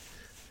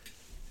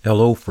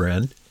Hello,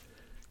 friend.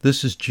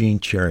 This is Gene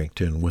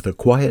Charrington with a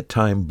quiet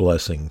time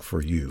blessing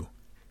for you.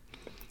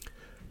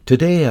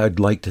 Today I'd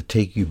like to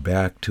take you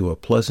back to a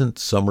pleasant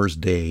summer's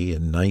day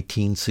in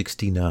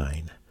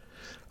 1969.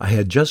 I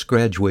had just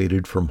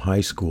graduated from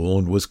high school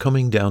and was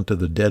coming down to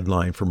the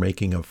deadline for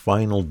making a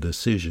final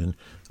decision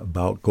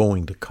about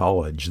going to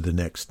college the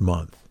next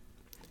month.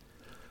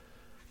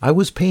 I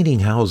was painting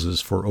houses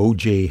for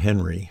O.J.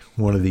 Henry,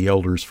 one of the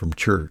elders from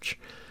church.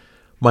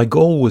 My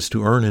goal was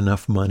to earn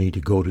enough money to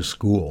go to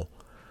school.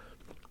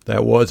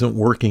 That wasn't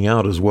working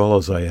out as well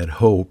as I had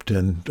hoped,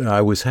 and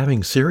I was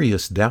having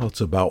serious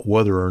doubts about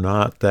whether or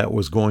not that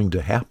was going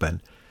to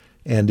happen,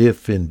 and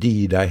if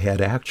indeed I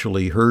had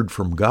actually heard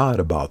from God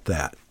about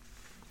that.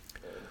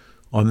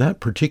 On that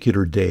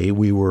particular day,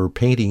 we were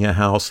painting a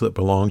house that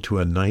belonged to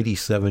a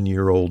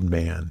 97-year-old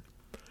man.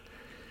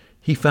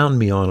 He found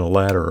me on a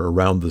ladder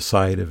around the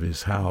side of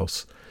his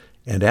house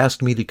and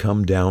asked me to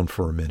come down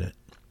for a minute.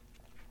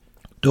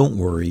 "Don't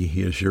worry,"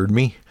 he assured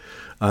me.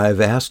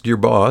 "I've asked your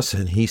boss,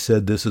 and he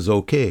said this is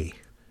okay."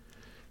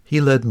 He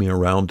led me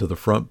around to the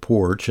front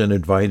porch and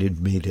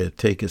invited me to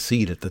take a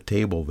seat at the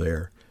table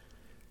there.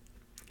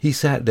 He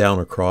sat down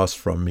across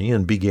from me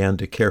and began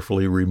to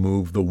carefully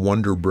remove the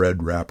Wonder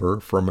Bread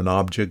wrapper from an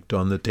object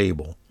on the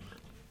table.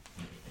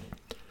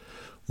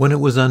 When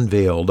it was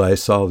unveiled, I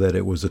saw that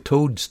it was a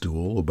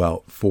toadstool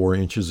about 4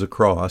 inches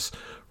across,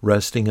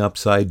 resting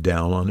upside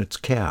down on its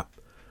cap.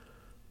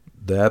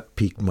 That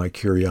piqued my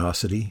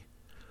curiosity.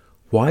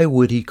 Why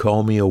would he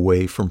call me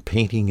away from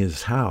painting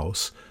his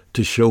house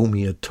to show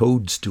me a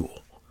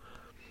toadstool?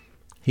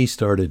 He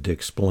started to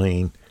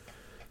explain.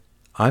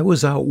 I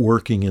was out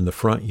working in the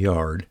front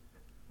yard.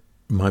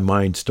 My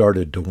mind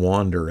started to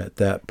wander at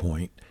that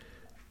point.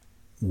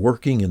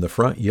 Working in the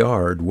front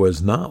yard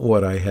was not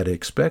what I had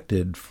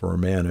expected for a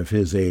man of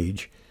his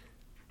age.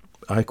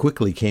 I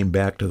quickly came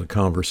back to the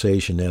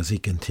conversation as he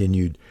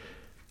continued.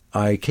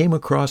 I came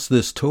across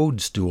this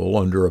toadstool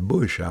under a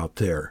bush out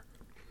there.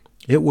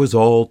 It was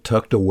all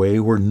tucked away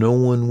where no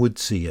one would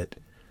see it,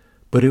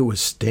 but it was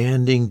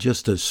standing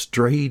just as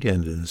straight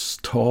and as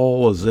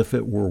tall as if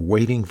it were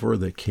waiting for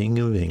the King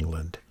of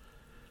England.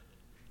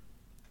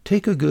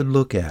 Take a good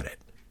look at it.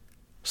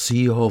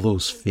 See all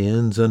those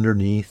fins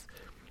underneath?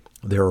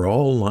 They're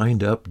all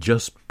lined up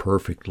just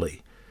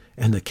perfectly,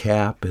 and the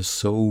cap is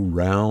so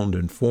round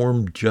and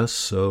formed just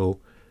so.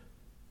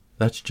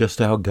 That's just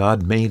how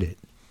God made it.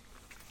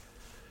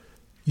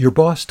 Your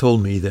boss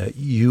told me that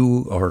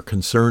you are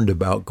concerned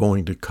about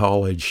going to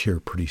college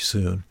here pretty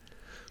soon.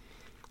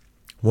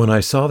 When I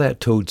saw that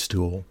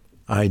toadstool,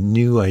 I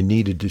knew I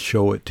needed to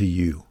show it to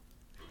you.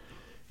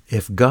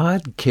 If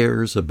God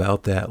cares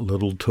about that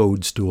little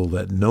toadstool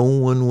that no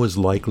one was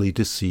likely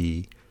to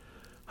see,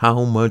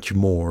 how much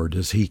more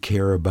does he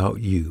care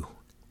about you?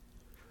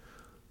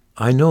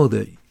 I know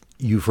that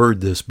you've heard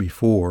this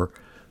before,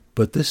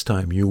 but this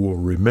time you will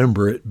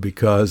remember it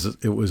because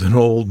it was an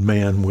old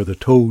man with a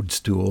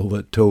toadstool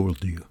that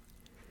told you.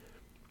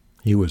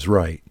 He was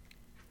right.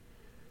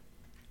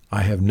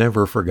 I have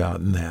never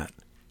forgotten that.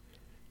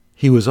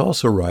 He was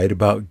also right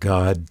about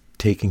God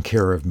taking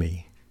care of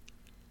me.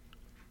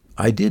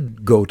 I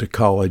did go to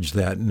college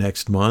that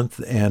next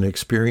month and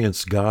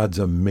experienced God's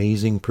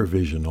amazing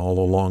provision all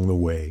along the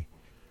way,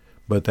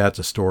 but that's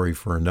a story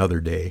for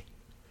another day.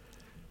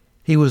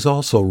 He was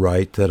also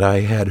right that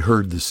I had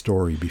heard the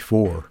story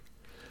before.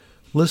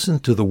 Listen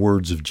to the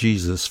words of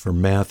Jesus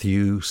from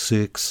Matthew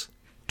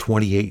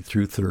 6:28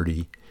 through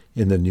 30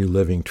 in the New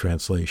Living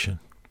Translation.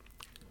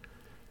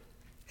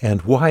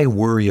 "And why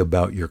worry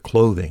about your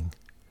clothing?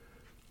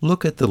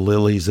 Look at the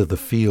lilies of the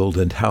field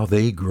and how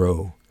they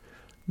grow.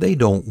 They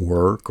don't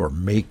work or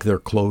make their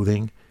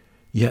clothing,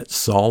 yet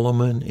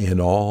Solomon in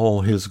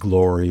all his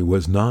glory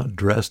was not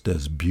dressed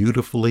as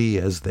beautifully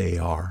as they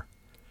are.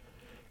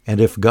 And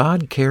if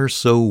God cares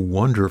so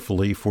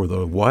wonderfully for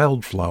the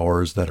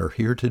wildflowers that are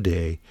here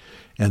today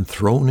and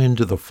thrown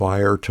into the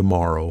fire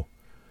tomorrow,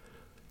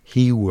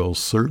 he will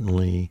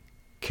certainly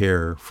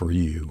care for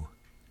you.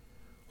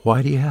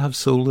 Why do you have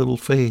so little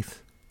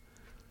faith?"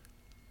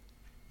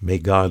 May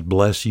God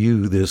bless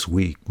you this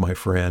week, my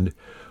friend,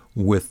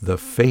 with the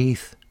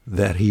faith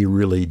that he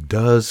really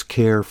does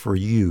care for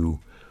you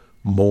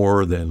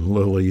more than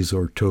lilies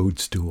or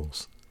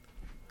toadstools.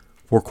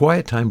 For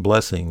Quiet Time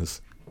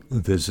Blessings,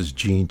 this is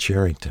Gene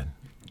Charrington.